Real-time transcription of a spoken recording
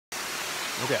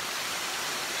Okay,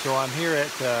 so I'm here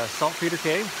at Saltpeter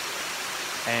Cave,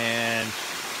 and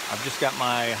I've just got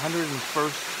my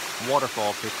 101st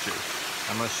waterfall picture.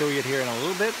 I'm going to show you it here in a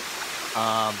little bit.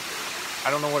 I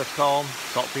don't know what it's called,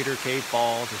 Saltpeter Cave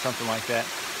Falls or something like that,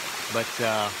 but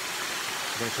I'm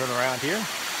going to turn around here.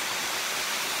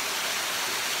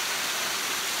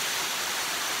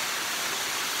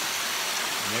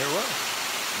 And there it was.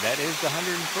 That is the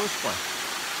 101st one.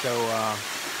 So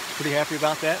pretty happy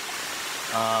about that.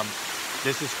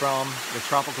 This is from the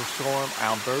tropical storm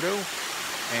Alberto,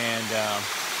 and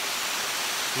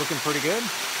looking pretty good.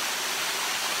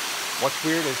 What's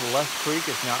weird is Lusk Creek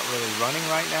is not really running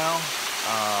right now,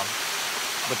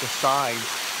 but the side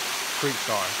creeks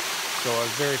are. So I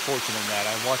was very fortunate in that.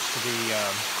 I watched the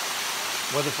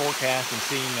weather forecast and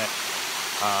seeing that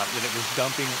that it was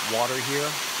dumping water here.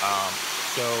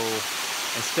 So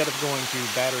instead of going to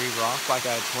Battery Rock like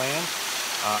I had planned,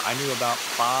 I knew about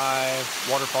 5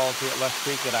 waterfalls here at Lusk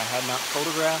Creek that I had not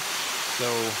photographed. So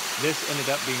this ended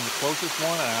up being the closest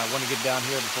one, and I want to get down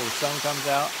here before the sun comes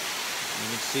out.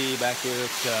 You can see back here,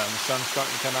 it's the sun's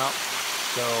starting to come out.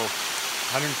 So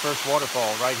 101st waterfall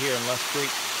right here in Lusk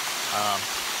Creek.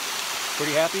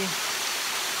 Pretty happy.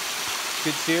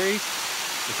 Good series.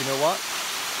 But you know what?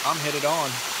 I'm headed on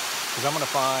because I'm going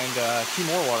to find 2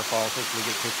 more waterfalls hopefully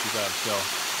get pictures of. So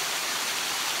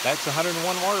that's 101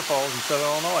 waterfalls in Southern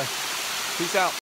Illinois. Peace out.